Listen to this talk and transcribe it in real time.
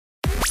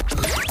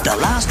The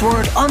last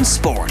word on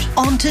sport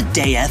on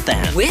Today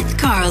FM. With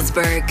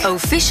Carlsberg,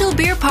 official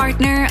beer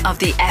partner of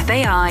the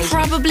FAI.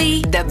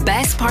 Probably the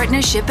best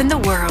partnership in the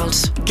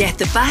world. Get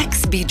the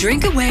facts, be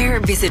drink aware,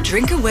 visit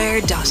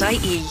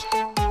drinkaware.ie.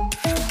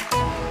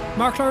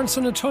 Mark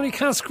Lawrenson and Tony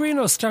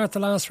Cascarino start the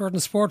last word in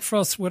sport for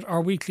us with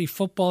our weekly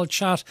football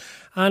chat,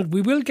 and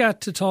we will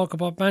get to talk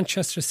about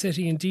Manchester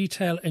City in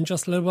detail in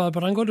just a little while,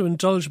 but I'm going to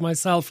indulge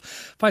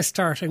myself by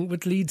starting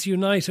with Leeds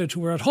United, who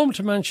were at home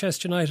to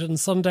Manchester United on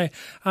Sunday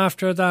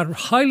after that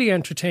highly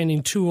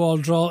entertaining 2-2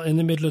 draw in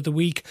the middle of the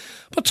week.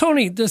 But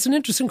Tony, there's an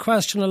interesting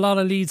question a lot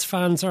of Leeds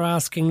fans are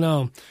asking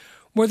now.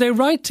 Were they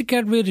right to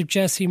get rid of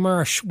Jesse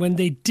Marsch when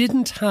they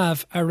didn't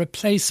have a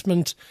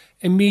replacement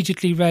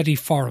immediately ready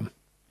for him?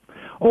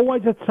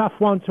 Always a tough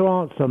one to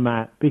answer,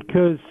 Matt,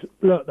 because,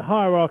 look, the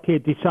hierarchy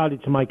had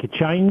decided to make a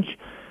change.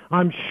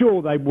 I'm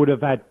sure they would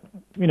have had,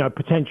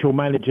 potential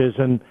managers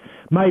and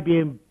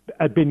maybe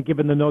had been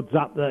given the heads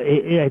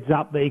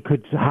up that it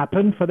could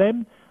happen for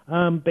them,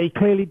 but he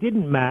clearly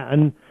didn't, Matt.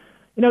 And,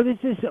 there's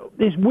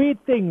this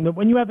weird thing that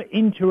when you have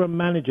interim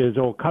managers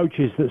or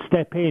coaches that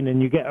step in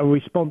and you get a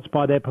response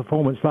by their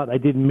performance like they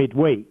did in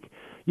midweek,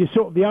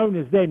 the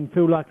owners then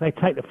feel like they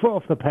take the foot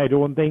off the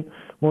pedal and think,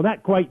 well,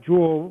 that great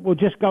draw, we'll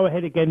just go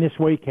ahead again this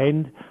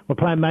weekend. We're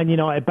playing Man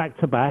United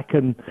back-to-back.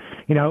 And,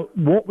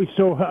 what we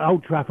saw at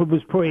Old Trafford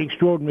was pretty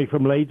extraordinary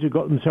from Leeds, who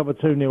got themselves a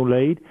 2-0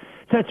 lead.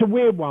 So it's a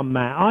weird one,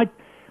 Matt.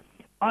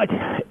 I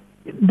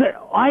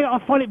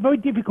find it very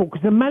difficult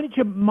because the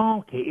manager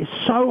market is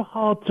so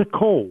hard to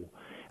call.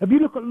 If you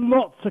look at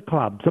lots of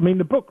clubs,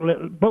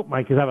 the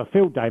bookmakers have a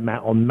field day,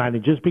 Matt, on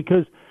managers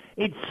because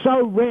it's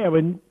so rare,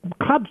 and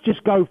clubs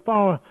just go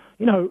far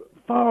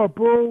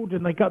abroad,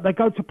 and they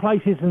go to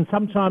places and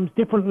sometimes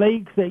different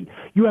leagues that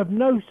you have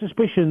no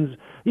suspicions.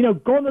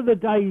 Gone are the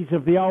days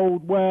of the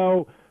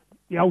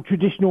old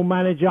traditional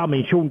manager. I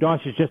mean, Sean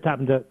Dyche has just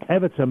happened at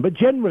Everton, but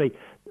generally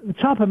the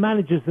type of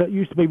managers that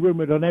used to be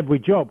rumoured on every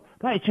job,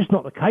 that is just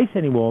not the case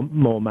anymore,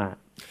 Matt.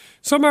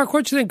 So, Mark,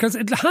 what do you think? Because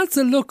it has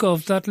the look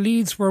of that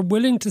Leeds were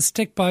willing to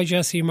stick by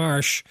Jesse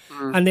Marsch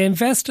and they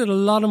invested a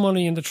lot of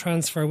money in the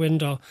transfer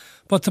window.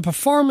 But the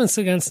performance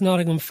against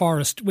Nottingham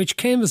Forest, which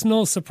came as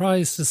no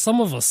surprise to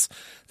some of us,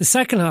 the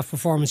second half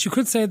performance, you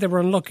could say they were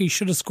unlucky,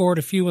 should have scored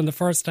a few in the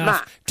first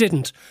half,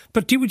 didn't.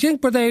 But do you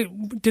think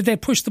did they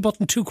push the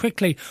button too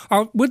quickly?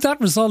 Or would that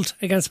result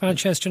against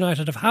Manchester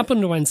United have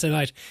happened on Wednesday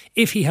night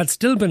if he had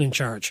still been in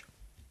charge?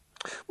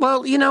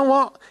 Well, you know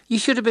what? You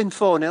should have been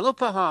 4-0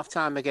 up at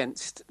half-time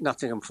against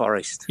Nottingham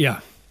Forest.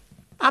 Yeah.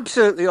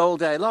 Absolutely all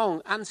day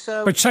long. And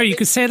so, but sorry, you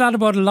could say that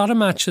about a lot of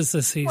matches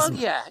this season.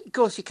 Well, yeah, of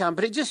course you can.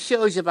 But it just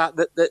shows you about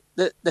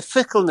the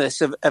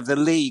fickleness of the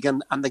league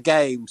and the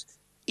games.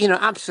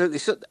 Absolutely.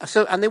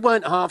 So, and they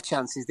weren't half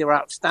chances. They were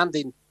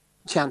outstanding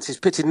chances.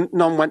 Pity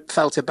none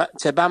fell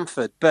to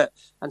Bamford.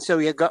 And so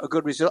he got a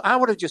good result. I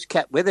would have just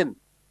kept with him.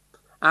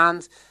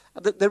 And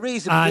the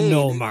reason being...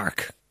 no,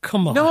 Mark.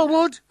 Come on.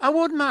 No, I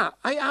would, Matt.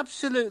 I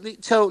absolutely,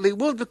 totally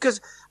would, because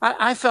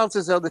I felt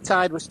as though the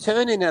tide was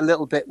turning a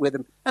little bit with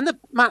him. And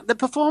the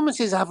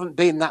performances haven't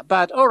been that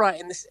bad. All right,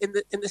 in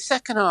the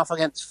second half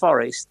against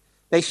Forest,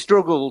 they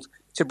struggled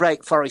to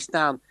break Forest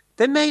down.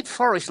 They made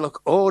Forest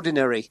look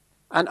ordinary,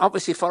 and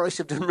obviously Forest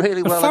have done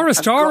really well.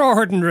 Forest are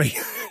ordinary.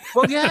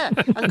 Well, yeah,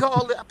 and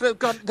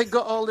they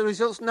got all the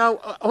results. No,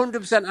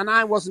 100%. And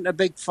I wasn't a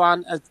big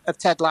fan of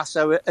Ted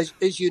Lasso,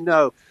 as you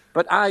know.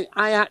 But I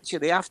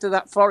actually, after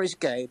that Forest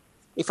game,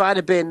 if I'd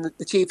have been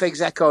the chief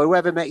exec or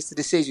whoever makes the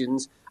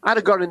decisions, I'd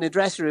have gone in the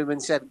dressing room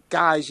and said,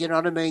 guys, you know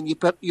what I mean? You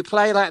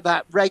play like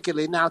that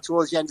regularly now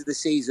towards the end of the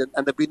season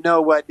and there'll be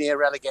nowhere near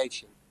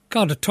relegation.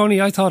 God, Tony,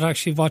 I thought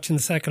actually watching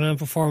the second-hand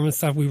performance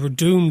that we were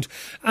doomed.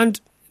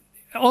 And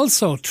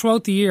also,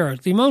 throughout the year,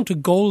 the amount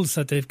of goals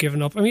that they've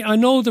given up. I mean, I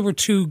know there were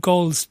 2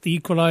 goals, the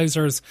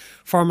equalisers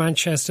for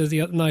Manchester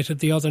United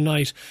the other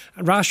night.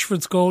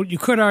 Rashford's goal, you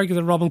could argue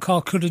that Robin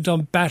Koch could have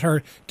done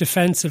better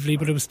defensively,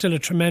 but it was still a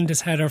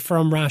tremendous header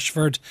from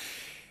Rashford.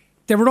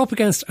 They were up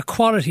against a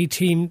quality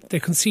team. They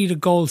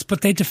conceded goals,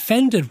 but they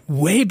defended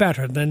way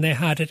better than they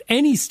had at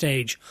any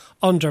stage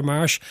under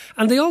Marsch.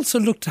 And they also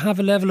looked to have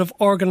a level of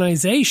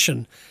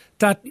organisation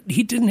that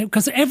he didn't have,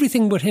 because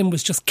everything with him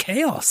was just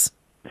chaos.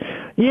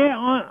 Yeah,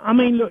 I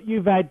mean, look,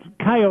 you've had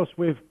chaos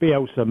with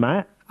Bielsa,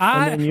 Matt.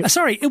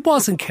 Sorry, it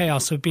wasn't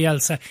chaos with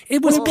Bielsa.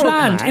 It was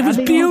planned. It was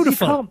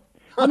beautiful.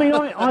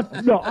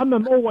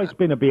 I'm always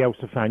been a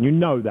Bielsa fan. You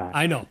know that.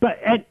 I know. But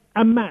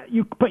Matt,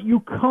 you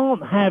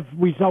can't have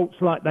results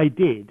like they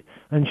did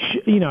and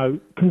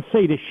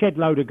concede a shed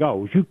load of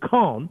goals. You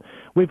can't.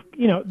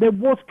 There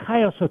was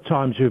chaos at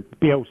times with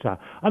Bielsa,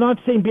 and I've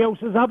seen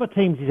Bielsa's other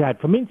teams he's had,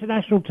 from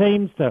international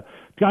teams to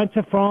going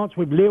to France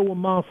with Lille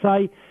and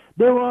Marseille.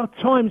 There are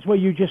times where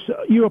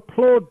you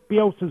applaud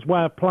Bielsa's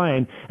way of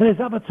playing, and there's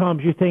other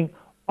times you think,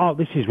 oh,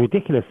 this is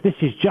ridiculous. This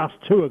is just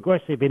too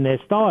aggressive in their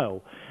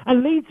style.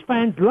 And Leeds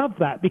fans love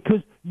that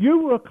because you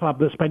were a club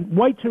that spent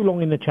way too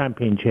long in the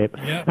Championship.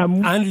 Yeah.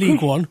 And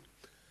League One.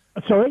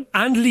 Sorry?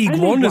 And League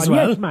One as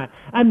well. Yes, Matt.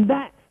 And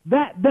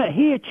that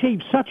he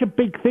achieved such a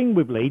big thing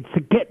with Leeds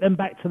to get them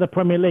back to the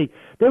Premier League.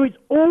 There is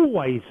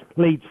always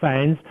Leeds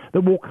fans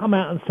that will come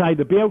out and say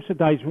the Bielsa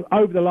days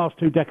over the last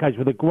 2 decades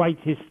were the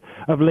greatest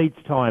of Leeds'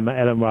 time at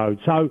Ellen Road.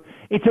 So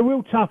it's a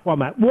real tough one,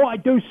 Matt. What I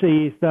do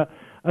see is that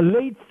a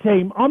Leeds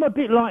team, I'm a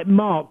bit like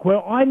Mark,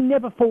 where I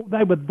never thought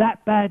they were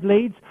that bad,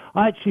 Leeds.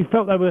 I actually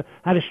felt they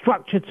had a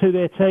structure to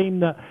their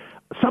team that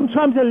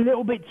sometimes a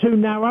little bit too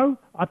narrow.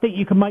 I think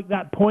you can make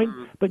that point.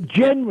 But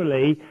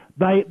generally,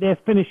 their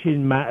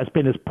finishing, Matt, has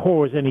been as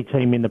poor as any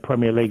team in the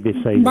Premier League this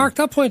season. Mark,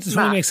 that point is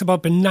really makes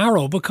about being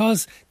narrow,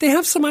 because they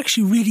have some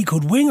actually really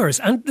good wingers.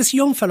 And this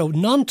young fellow,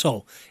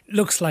 Nanto,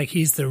 looks like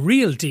he's the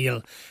real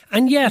deal.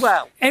 And yet,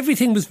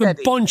 everything was been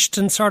bunched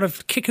and sort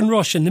of kick and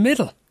rush in the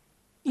middle.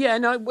 Yeah,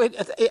 no,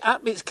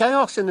 it's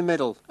chaos in the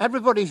middle.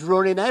 Everybody's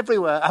running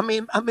everywhere. I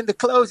mean,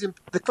 the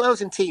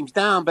closing team's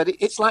down, but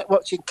it's like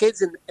watching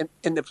kids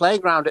in the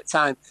playground at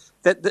times.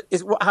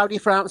 How do you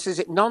pronounce it? Is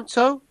it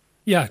Nanto?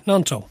 Yeah,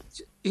 Nanto.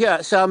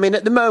 Yeah, so I mean,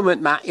 at the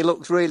moment, Matt, he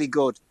looks really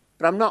good,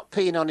 but I'm not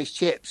peeing on his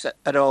chips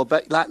at all.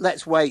 But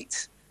let's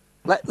wait.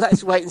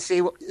 Let's wait and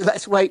see.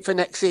 Let's wait for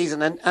next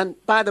season. And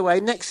by the way,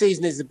 next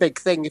season is the big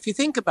thing. If you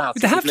think about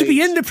it, they have to be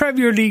in the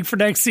Premier League for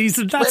next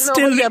season. That's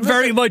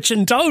very much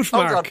in doubt,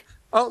 Mark.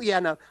 Oh, yeah,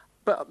 no.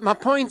 But my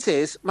point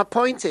is,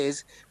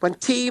 when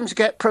teams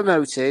get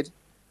promoted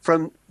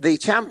from the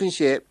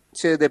Championship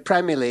to the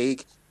Premier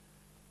League,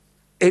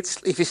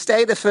 if you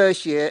stay the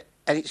first year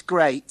and it's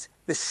great,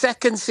 the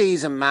second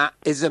season, Matt,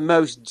 is the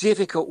most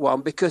difficult one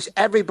because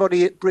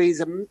everybody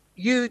breathes a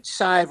huge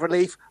sigh of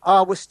relief.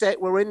 Oh,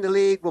 we're in the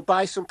league, we'll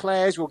buy some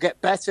players, we'll get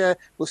better,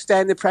 we'll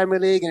stay in the Premier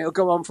League, and it'll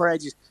go on for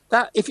ages.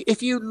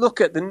 If you look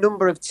at the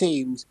number of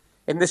teams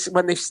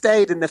when they've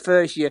stayed in the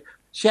first year,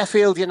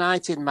 Sheffield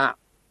United, Matt.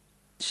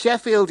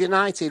 Sheffield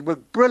United were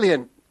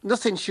brilliant,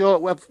 nothing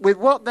short with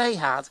what they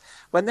had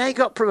when they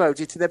got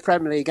promoted to the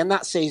Premier League. And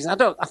that season,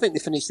 I think they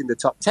finished in the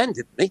top 10,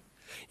 didn't they?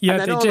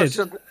 Yeah, they did.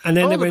 And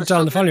then they went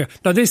down the following year.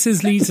 Now, this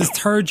is Leeds'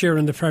 third year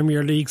in the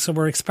Premier League, so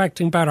we're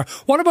expecting better.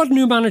 What about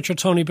new manager,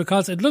 Tony?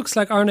 Because it looks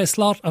like Arne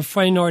Slot of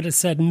Feyenoord has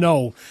said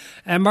no.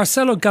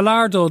 Marcelo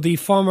Gallardo, the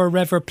former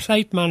River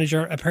Plate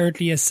manager,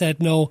 apparently has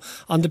said no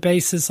on the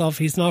basis of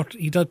he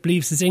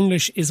believes his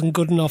English isn't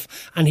good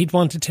enough and he'd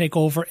want to take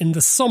over in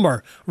the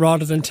summer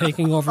rather than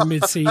taking over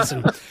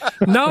mid-season.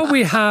 Now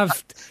we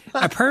have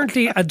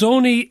apparently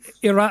Adoni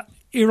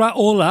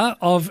Iraola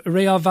of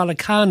Rayo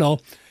Vallecano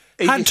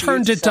had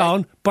turned it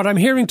down, but I'm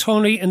hearing,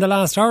 Tony, in the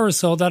last hour or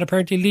so that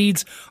apparently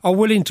Leeds are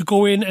willing to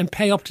go in and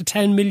pay up to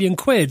 10 million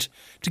quid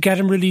to get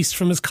him released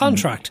from his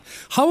contract.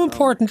 How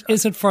important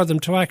is it for them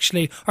to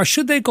actually, or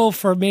should they go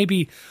for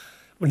maybe,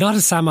 not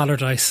a Sam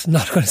Allardyce,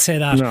 not going to say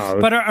that,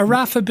 but a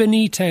Rafa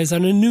Benitez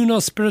and a Nuno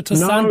Espirito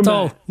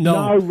Santo? Matt,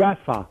 no,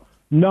 Rafa.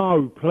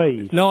 No,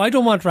 please. No, I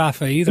don't want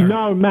Rafa either.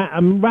 No, Matt,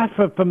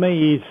 Rafa for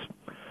me is...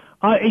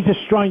 he's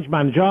a strange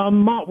manager.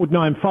 Mark would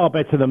know him far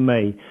better than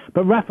me.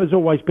 But Rafa's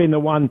always been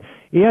the one.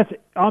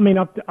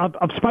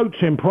 I've spoke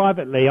to him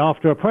privately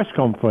after a press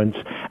conference,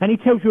 and he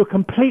tells you a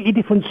completely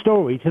different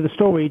story to the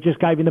story he just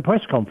gave in the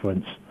press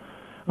conference.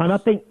 And I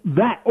think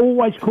that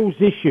always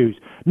caused issues.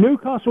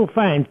 Newcastle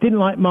fans didn't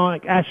like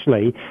Mike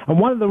Ashley, and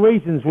one of the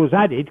reasons was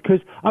added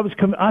because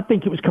I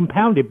think it was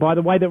compounded by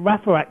the way that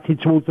Rafa acted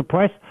towards the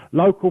press,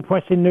 local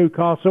press in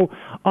Newcastle.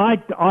 I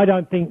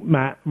don't think,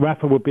 Matt,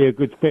 Rafa would be a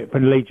good fit for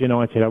Leeds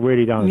United. I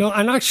really don't. No,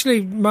 and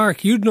actually,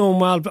 Mark, you'd know him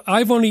well, but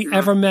I've only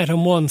ever met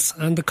him once,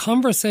 and the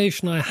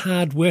conversation I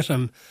had with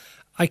him,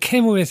 I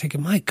came away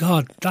thinking, my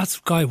God, that's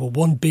a guy with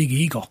one big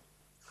ego.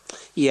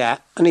 Yeah,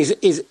 and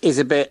he's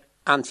a bit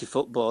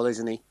anti-football,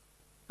 isn't he?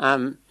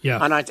 Yeah.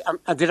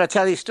 And did I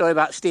tell you a story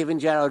about Steven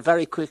Gerrard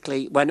very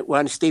quickly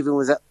when Steven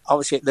was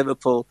obviously at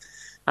Liverpool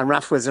and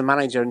Rafa was the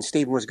manager and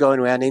Steven was going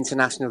away on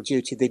international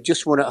duty. They'd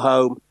just won at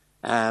home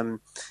and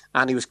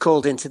he was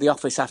called into the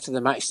office after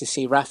the match to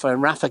see Rafa,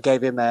 and Rafa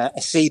gave him a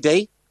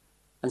CD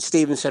and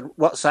Steven said,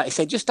 "What's that?" He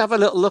said, "Just have a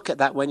little look at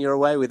that when you're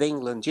away with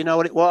England." Do you know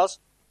what it was?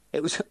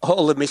 It was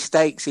all the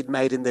mistakes he'd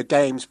made in the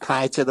games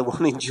prior to the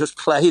one he just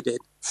played in.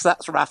 So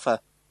that's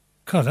Rafa.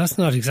 God, that's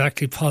not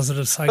exactly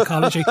positive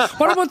psychology.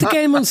 What about the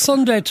game on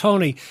Sunday,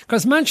 Tony?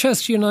 Because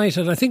Manchester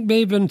United, I think, may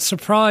have been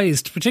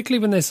surprised,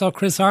 particularly when they saw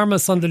Chris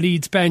Armas on the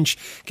Leeds bench,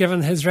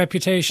 given his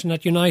reputation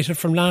at United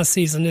from last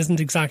season isn't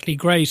exactly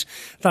great,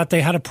 that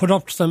they had to put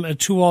up to them a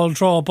 2-2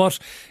 draw. But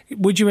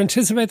would you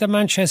anticipate that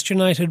Manchester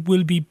United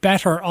will be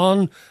better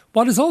on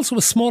what is also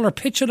a smaller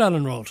pitch at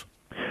Ellen Road?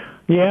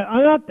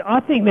 Yeah, I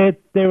think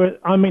they're.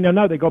 I mean, I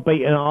know they got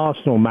beaten at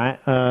Arsenal,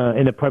 Matt,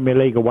 in the Premier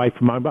League away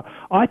from home, but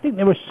I think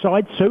they're a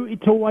side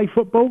suited to away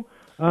football.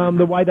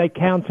 The way they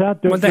counter.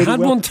 Well, they had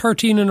won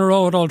 13 in a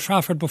row at Old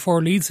Trafford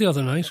before Leeds the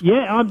other night.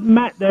 Yeah,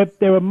 Matt,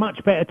 they're a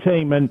much better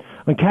team, and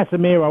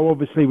Casemiro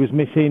obviously was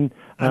missing.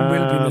 And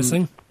will be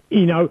missing.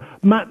 You know,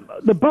 Matt,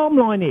 the bottom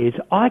line is,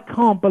 I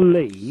can't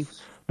believe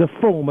the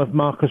form of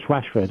Marcus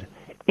Rashford.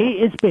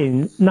 It has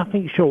been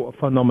nothing short of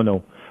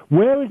phenomenal.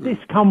 Where has this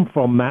come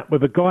from, Matt,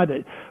 with a guy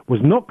that was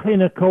not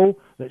clinical,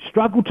 that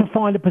struggled to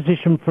find a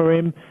position for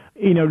him,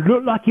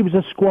 looked like he was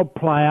a squad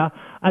player,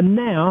 and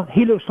now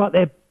he looks like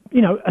they're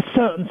a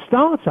certain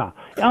starter,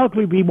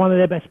 arguably one of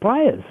their best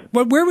players.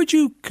 Well, where would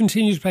you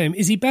continue to play him?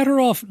 Is he better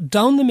off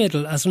down the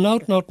middle as an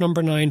out-and-out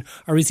number 9,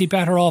 or is he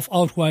better off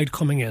out wide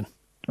coming in?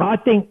 I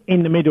think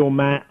in the middle,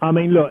 Matt. I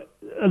mean, look,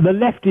 the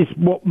left is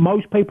what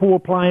most people will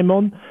play him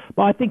on,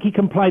 but I think he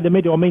can play the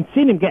middle. I mean,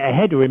 seeing him get a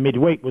header in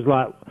midweek was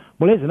like,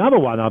 well, here's another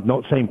one I've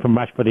not seen from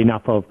Rashford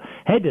enough of,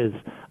 headers.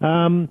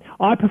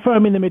 I prefer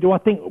him in the middle. I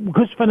think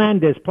because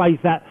Fernandes plays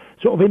that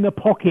sort of in the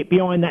pocket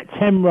behind that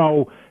 10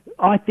 role,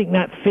 I think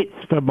that fits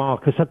for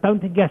Marcus. I don't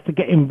think he has to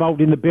get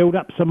involved in the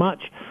build-up so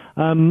much.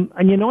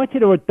 And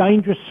United are a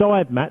dangerous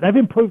side, Matt. They've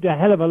improved a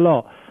hell of a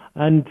lot.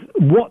 And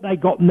what they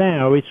got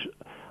now is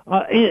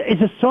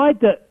a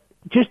side that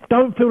just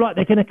don't feel like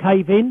they're going to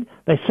cave in.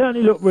 They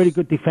certainly look really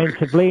good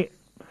defensively.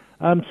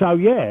 I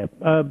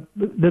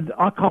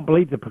can't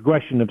believe the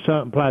progression of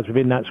certain players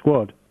within that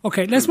squad.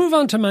 OK, let's move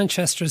on to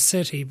Manchester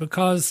City,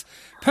 because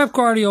Pep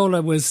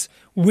Guardiola was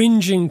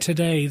whinging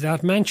today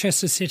that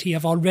Manchester City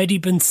have already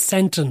been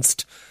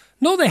sentenced.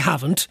 No, they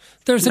haven't.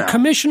 There's a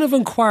commission of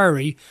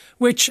inquiry,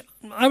 which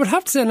I would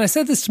have to say, and I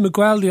said this to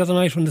Miguel the other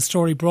night when the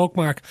story broke,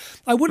 Mark,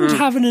 I wouldn't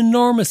have an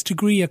enormous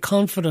degree of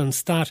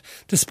confidence that,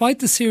 despite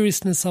the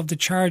seriousness of the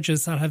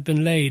charges that have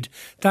been laid,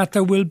 that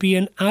there will be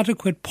an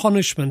adequate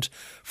punishment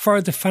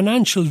for the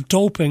financial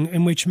doping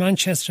in which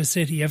Manchester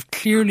City have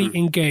clearly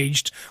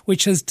engaged,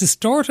 which has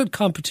distorted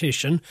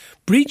competition,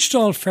 breached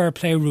all fair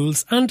play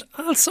rules, and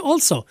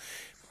also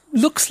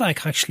looks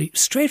like actually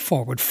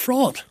straightforward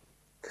fraud.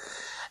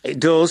 It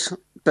does,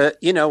 but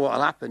you know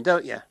what'll happen,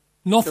 don't you?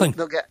 Nothing.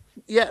 They'll get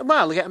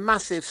a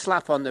massive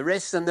slap on the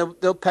wrist, and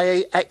they'll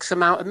pay X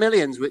amount of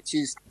millions, which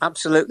is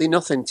absolutely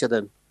nothing to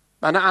them.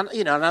 And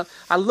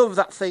I love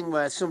that thing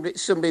where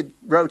somebody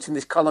wrote in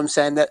this column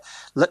saying that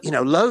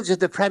loads of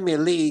the Premier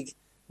League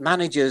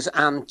managers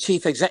and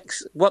chief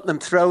execs want them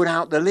thrown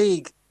out the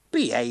league.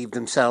 Behave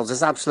themselves.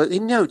 There's absolutely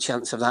no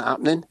chance of that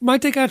happening.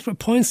 Might they get a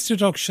points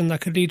deduction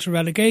that could lead to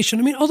relegation?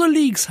 I mean, other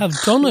leagues have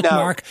done it,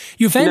 Mark.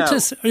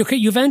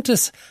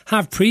 Juventus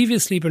have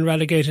previously been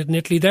relegated in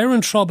Italy. They're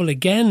in trouble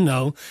again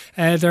now.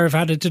 They've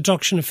had a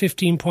deduction of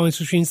 15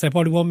 points, which means they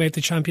probably won't make the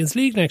Champions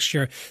League next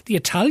year. The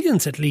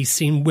Italians, at least,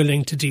 seem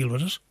willing to deal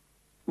with it.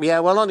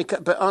 Yeah, well, only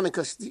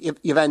because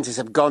Juventus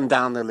have gone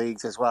down the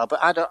leagues as well. But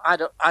I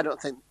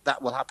don't think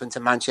that will happen to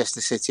Manchester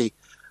City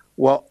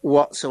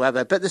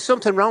whatsoever. But there's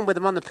something wrong with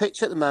them on the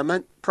pitch at the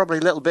moment, probably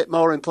a little bit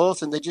more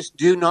important. They just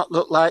do not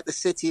look like the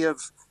City of,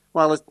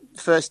 the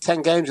first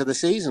 10 games of the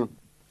season.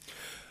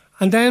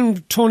 And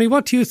then, Tony,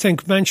 what do you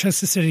think,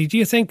 Manchester City? Do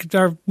you think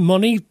their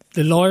money,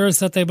 the lawyers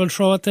that they will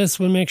throw at this,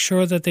 will make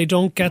sure that they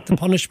don't get the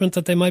punishment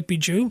that they might be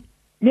due?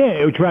 Yeah,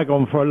 it'll drag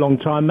on for a long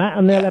time, Matt,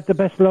 and they'll have the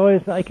best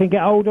lawyers that they can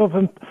get hold of,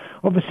 and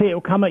obviously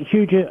it'll come at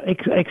huge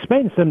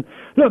expense. And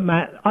look,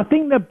 Matt, I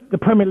think the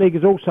Premier League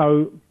has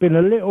also been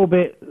a little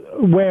bit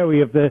wary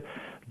of the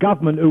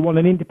government who want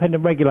an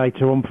independent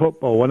regulator on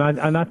football,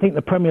 and I think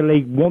the Premier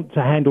League want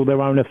to handle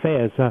their own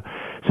affairs.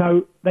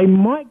 So they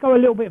might go a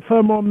little bit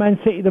firmer on Man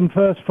City than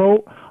first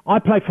thought. I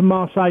played for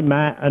Marseille,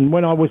 Matt, and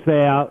when I was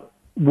there,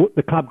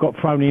 the club got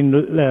thrown in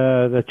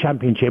the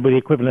Championship with the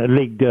equivalent of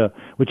Ligue 2,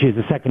 which is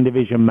the second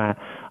division, Matt.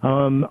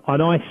 And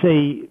I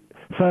see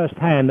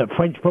firsthand that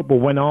French football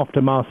went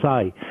after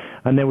Marseille,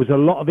 and there was a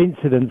lot of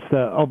incidents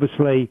that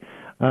obviously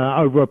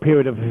over a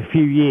period of a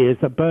few years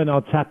that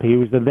Bernard Tapie, who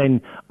was the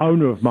then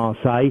owner of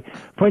Marseille,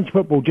 French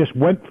football just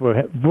went for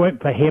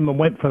him and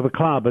went for the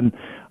club and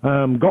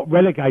got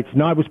relegated.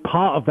 And I was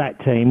part of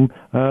that team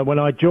when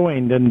I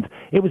joined, and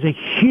it was a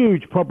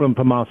huge problem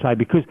for Marseille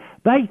because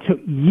they took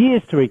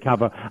years to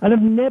recover and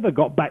have never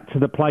got back to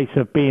the place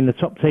of being the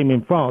top team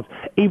in France,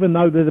 even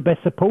though they're the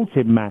best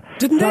supported, Matt.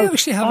 Didn't they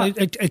actually have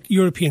a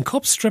European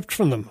Cup stripped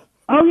from them?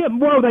 Oh, yeah,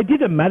 well, they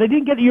didn't, Matt. They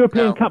didn't get the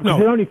European Cup because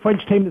they're the only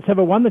French team that's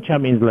ever won the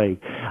Champions League.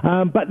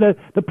 But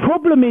the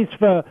problem is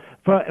for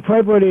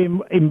everybody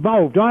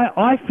involved,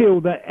 I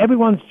feel that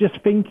everyone's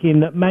just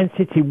thinking that Man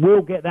City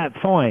will get that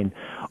fine.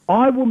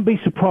 I wouldn't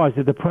be surprised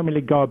if the Premier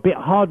League go a bit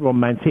harder on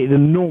Man City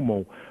than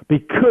normal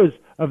because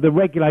of the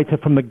regulator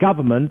from the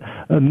government,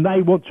 and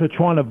they want to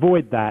try and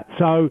avoid that.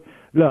 So,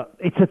 look,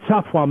 it's a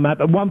tough one, Matt,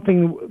 but one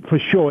thing for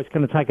sure, it's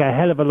going to take a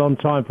hell of a long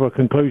time for a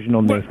conclusion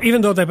on this.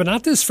 Even though they've been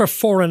at this for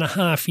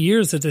 4.5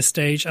 years at this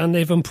stage, and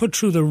they've been put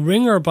through the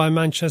ringer by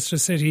Manchester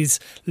City's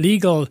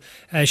legal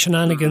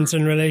shenanigans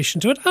in relation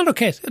to it. And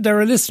okay, there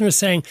are listeners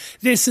saying,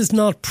 this is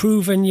not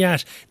proven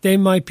yet, they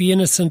might be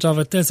innocent of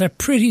it. There's a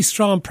pretty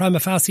strong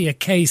prima facie a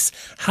case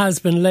has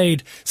been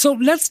laid. So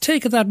let's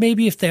take it that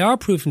maybe if they are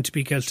proven to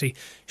be guilty,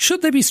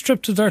 should they be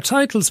stripped of their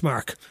titles,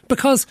 Mark?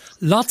 Because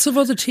lots of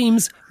other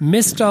teams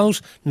missed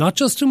out, not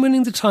just in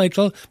winning the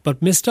title,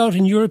 but missed out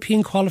in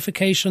European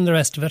qualification and the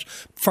rest of it,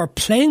 for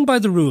playing by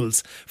the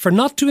rules, for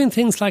not doing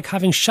things like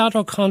having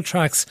shadow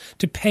contracts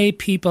to pay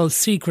people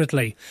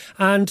secretly.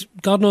 And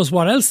God knows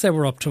what else they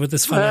were up to with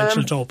this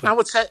financial doping.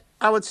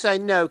 I would say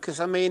no, because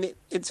I mean,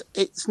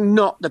 it's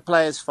not the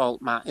players'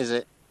 fault, Matt, is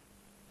it?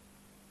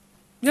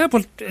 Yeah,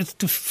 but it's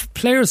the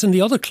players in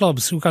the other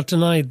clubs who got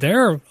denied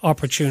their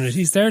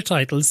opportunities, their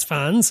titles,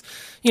 fans,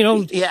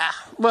 Yeah,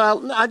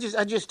 well, I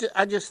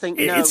just think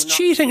no, it's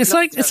cheating.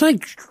 It's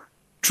like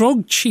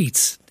drug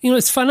cheats.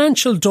 It's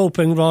financial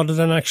doping rather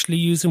than actually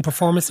using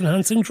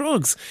performance-enhancing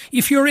drugs.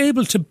 If you're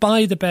able to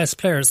buy the best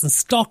players and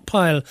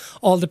stockpile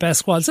all the best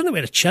squads, in the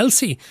way that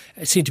Chelsea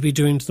seem to be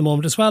doing at the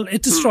moment as well,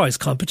 it destroys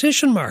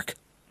competition, Mark.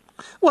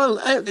 Well,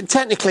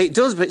 technically it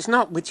does, but it's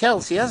not with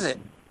Chelsea, has it,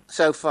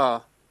 so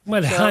far?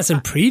 Well, it has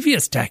in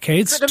previous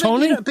decades,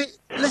 Tony.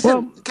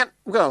 Listen,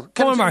 go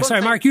on, Mark.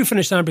 Sorry, Mark, you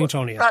finished and bring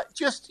Tony in. Right,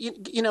 just,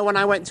 when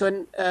I went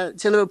to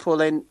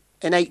Liverpool in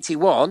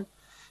 81,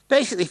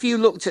 basically, if you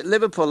looked at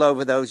Liverpool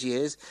over those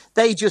years,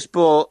 they just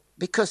bought,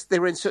 because they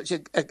were in such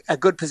a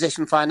good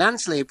position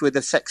financially with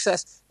the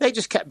success, they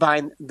just kept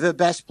buying the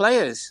best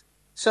players.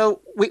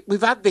 So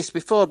we've had this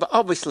before, but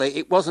obviously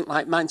it wasn't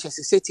like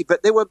Manchester City,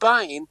 but they were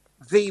buying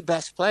the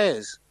best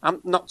players.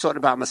 I'm not talking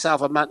about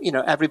myself, I meant,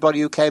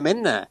 everybody who came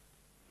in there.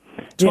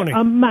 Tony.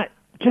 Yeah, Matt,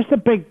 just a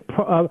big...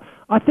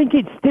 I think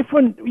it's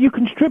different. You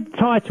can strip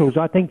titles,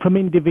 I think, from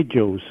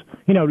individuals.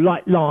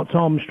 Like Lance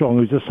Armstrong,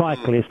 who's a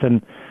cyclist,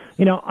 and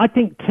I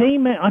think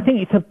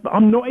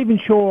I'm not even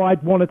sure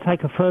I'd want to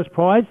take a first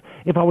prize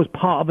if I was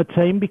part of a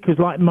team, because,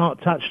 like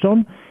Mark touched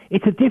on,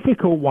 it's a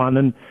difficult one.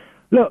 And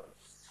look,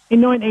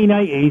 in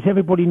 1980s,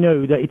 everybody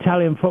knew that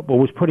Italian football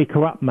was pretty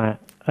corrupt,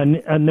 Matt,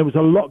 and there was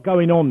a lot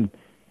going on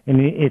in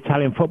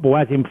Italian football,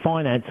 as in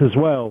finance as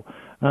well.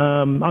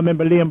 I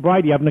remember Liam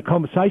Brady having a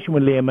conversation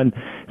with Liam and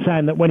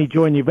saying that when he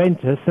joined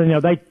Juventus,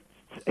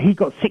 he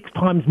got 6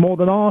 times more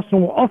than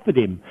Arsenal offered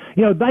him.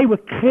 They were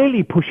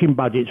clearly pushing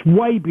budgets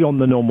way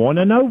beyond the normal. And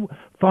I know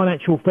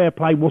financial fair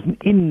play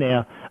wasn't in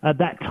there at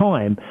that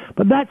time,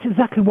 but that's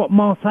exactly what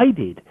Marseille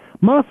did.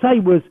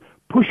 Marseille was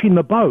pushing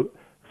the boat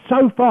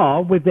so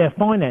far with their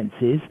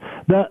finances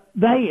that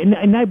they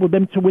enabled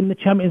them to win the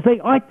Champions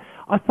League.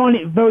 I find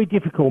it very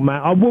difficult,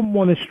 Matt. I wouldn't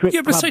want to strip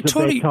clubs of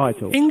their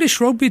titles.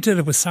 English rugby did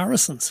it with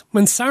Saracens.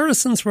 When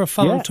Saracens were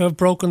found to have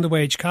broken the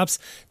wage caps,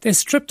 they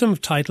stripped them of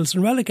titles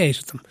and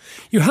relegated them.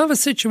 You have a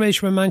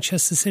situation with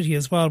Manchester City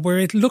as well, where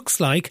it looks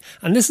like,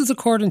 and this is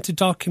according to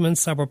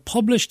documents that were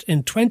published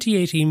in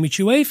 2018, which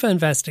UEFA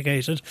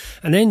investigated,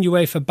 and then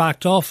UEFA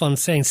backed off on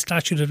saying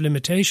statute of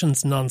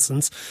limitations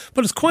nonsense,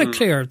 but it's quite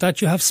clear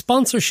that you have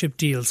sponsorship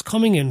deals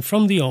coming in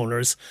from the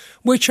owners,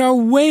 which are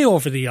way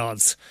over the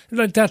odds.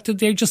 That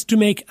they just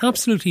do make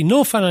absolutely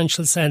no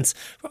financial sense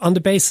on the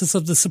basis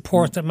of the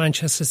support that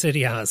Manchester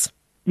City has.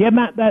 Yeah,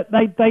 Matt,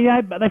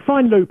 they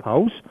find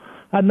loopholes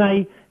and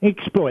they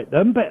exploit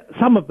them, but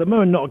some of them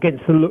are not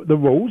against the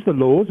rules, the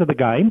laws of the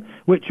game,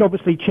 which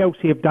obviously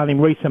Chelsea have done in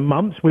recent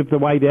months with the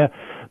way they're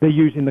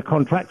using the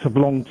contracts of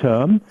long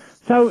term.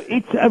 So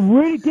it's a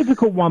really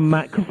difficult one,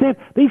 Matt, because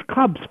these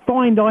clubs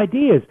find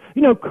ideas.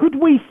 Could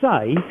we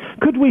say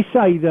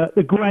that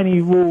the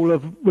granny rule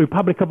of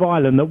Republic of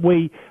Ireland that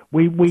we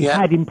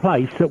had in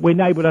place, that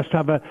enabled us to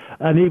have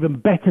an even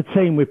better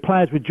team with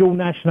players with dual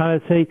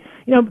nationality,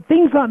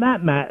 things like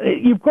that, Matt,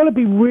 you've got to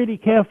be really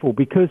careful,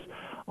 because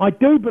I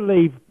do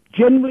believe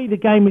generally the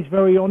game is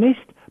very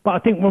honest, but I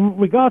think with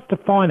regards to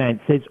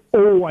finance, there's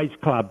always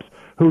clubs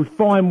who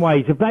find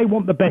ways, if they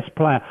want the best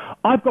player.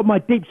 I've got my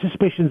deep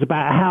suspicions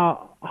about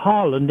how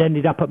Haaland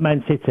ended up at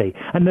Man City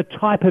and the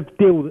type of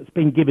deal that's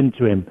been given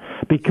to him,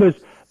 because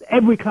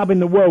every club in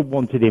the world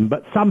wanted him,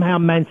 but somehow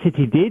Man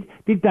City did.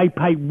 Did they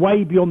pay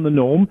way beyond the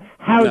norm?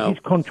 How is his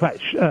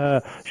contract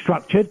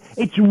structured?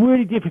 It's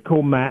really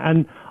difficult, Matt,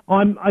 and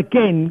I'm,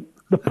 again...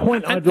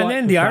 And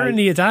then the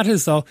irony of that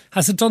is, though,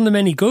 has it done them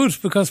any good?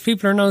 Because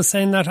people are now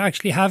saying that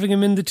actually having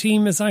him in the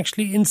team is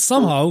actually, in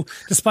somehow,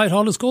 despite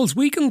all his goals,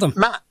 weakened them.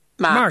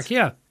 Mark,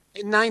 yeah.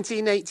 In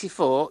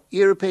 1984,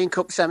 European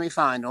Cup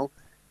semi-final,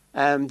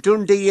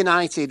 Dundee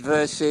United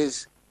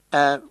versus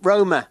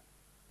Roma,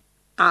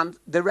 and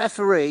the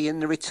referee in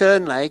the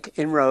return leg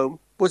in Rome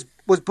was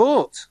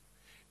bought.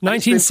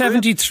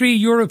 1973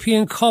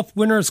 European Cup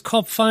Winners'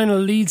 Cup final,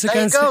 Leeds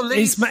against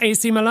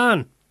AC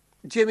Milan.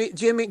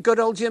 Good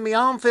old Jimmy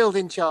Armfield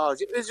in charge.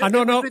 It was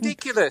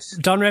ridiculous.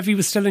 Don Revie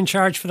was still in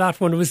charge for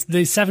that one. It was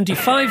the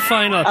 75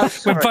 final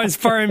with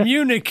Bayern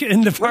Munich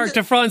in the Parc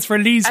de France, where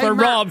Leeds were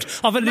robbed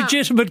of a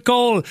legitimate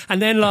goal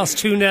and then lost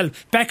 2-0.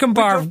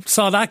 Beckenbauer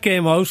saw that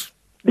game out.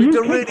 You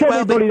kicked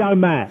everybody though,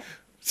 Matt.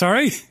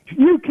 Sorry?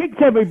 You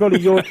kicked everybody,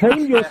 your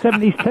team, your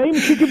 70s team.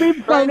 Should you be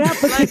thrown out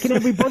for kicking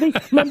everybody?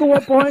 Remember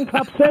what Brian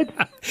Clough said?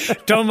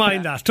 Don't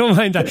mind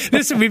that.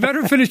 Listen, we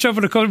better finish up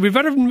with a call. We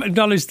better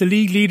acknowledge the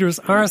league leaders,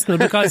 Arsenal,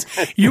 because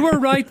you were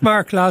right,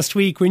 Mark, last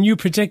week when you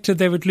predicted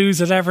they would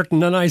lose at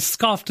Everton, and I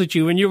scoffed at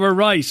you, and you were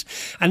right.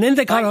 And then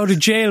they got out of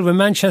jail when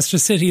Manchester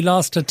City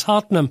lost to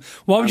Tottenham.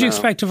 What would you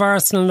expect of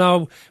Arsenal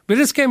now? With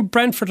this game,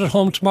 Brentford at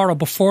home tomorrow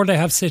before they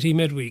have City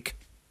midweek.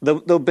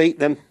 They'll beat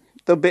them.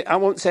 I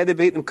won't say they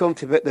beat them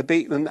comfortably, but they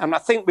beat them. And I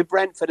think with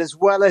Brentford, as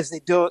well as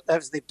they've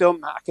done,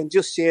 I can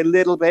just see a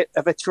little bit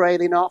of a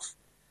trailing off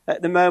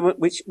at the moment,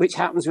 which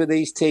happens with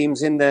these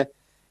teams in the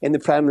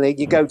Premier League.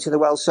 You go to the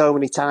well so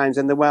many times,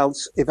 and the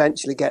wells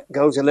eventually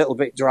goes a little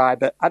bit dry.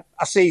 But I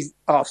see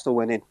Arsenal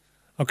winning.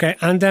 Okay,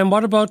 and then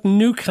what about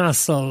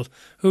Newcastle,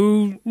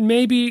 who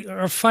maybe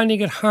are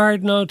finding it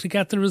hard now to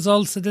get the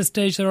results at this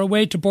stage? They're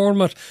away to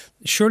Bournemouth.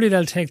 Surely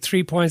they'll take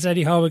 3 points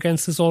anyhow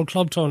against this old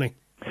club, Tony.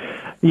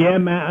 Yeah,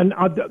 Matt, and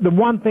the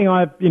one thing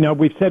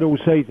we've said all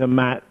season,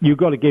 Matt, you've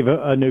got to give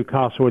a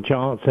Newcastle a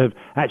chance of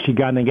actually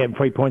going and getting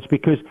 3 points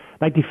because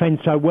they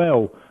defend so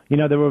well.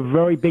 They're a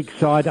very big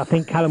side. I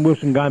think Callum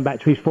Wilson going back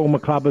to his former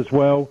club as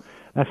well.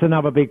 That's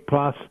another big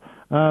plus.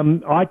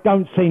 I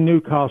don't see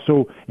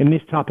Newcastle in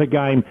this type of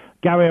game.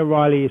 Gary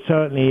O'Reilly is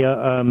certainly,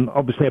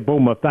 obviously at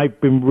Bournemouth. They've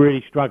been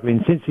really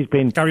struggling since he's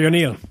been... Gary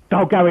O'Neill.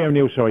 Oh, Gary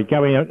O'Neill, sorry.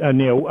 Gary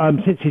O'Neill.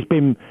 Since he's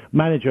been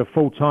manager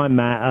full-time,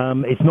 Matt,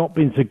 it's not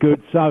been so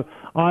good. So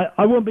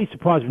I wouldn't be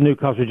surprised if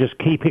Newcastle just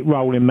keep it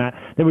rolling, Matt.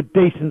 They're a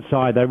decent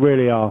side. They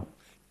really are.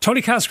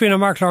 Tony Cascarino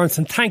and Mark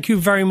Lawrenson, thank you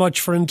very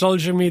much for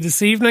indulging me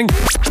this evening.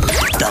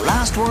 The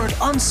last word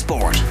on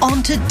sport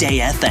on Today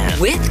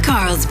FM. With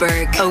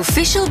Carlsberg,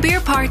 official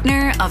beer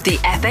partner of the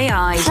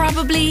FAI.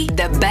 Probably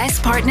the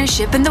best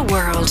partnership in the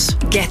world.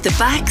 Get the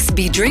facts,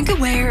 be drink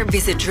aware,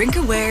 visit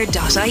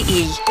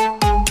drinkaware.ie.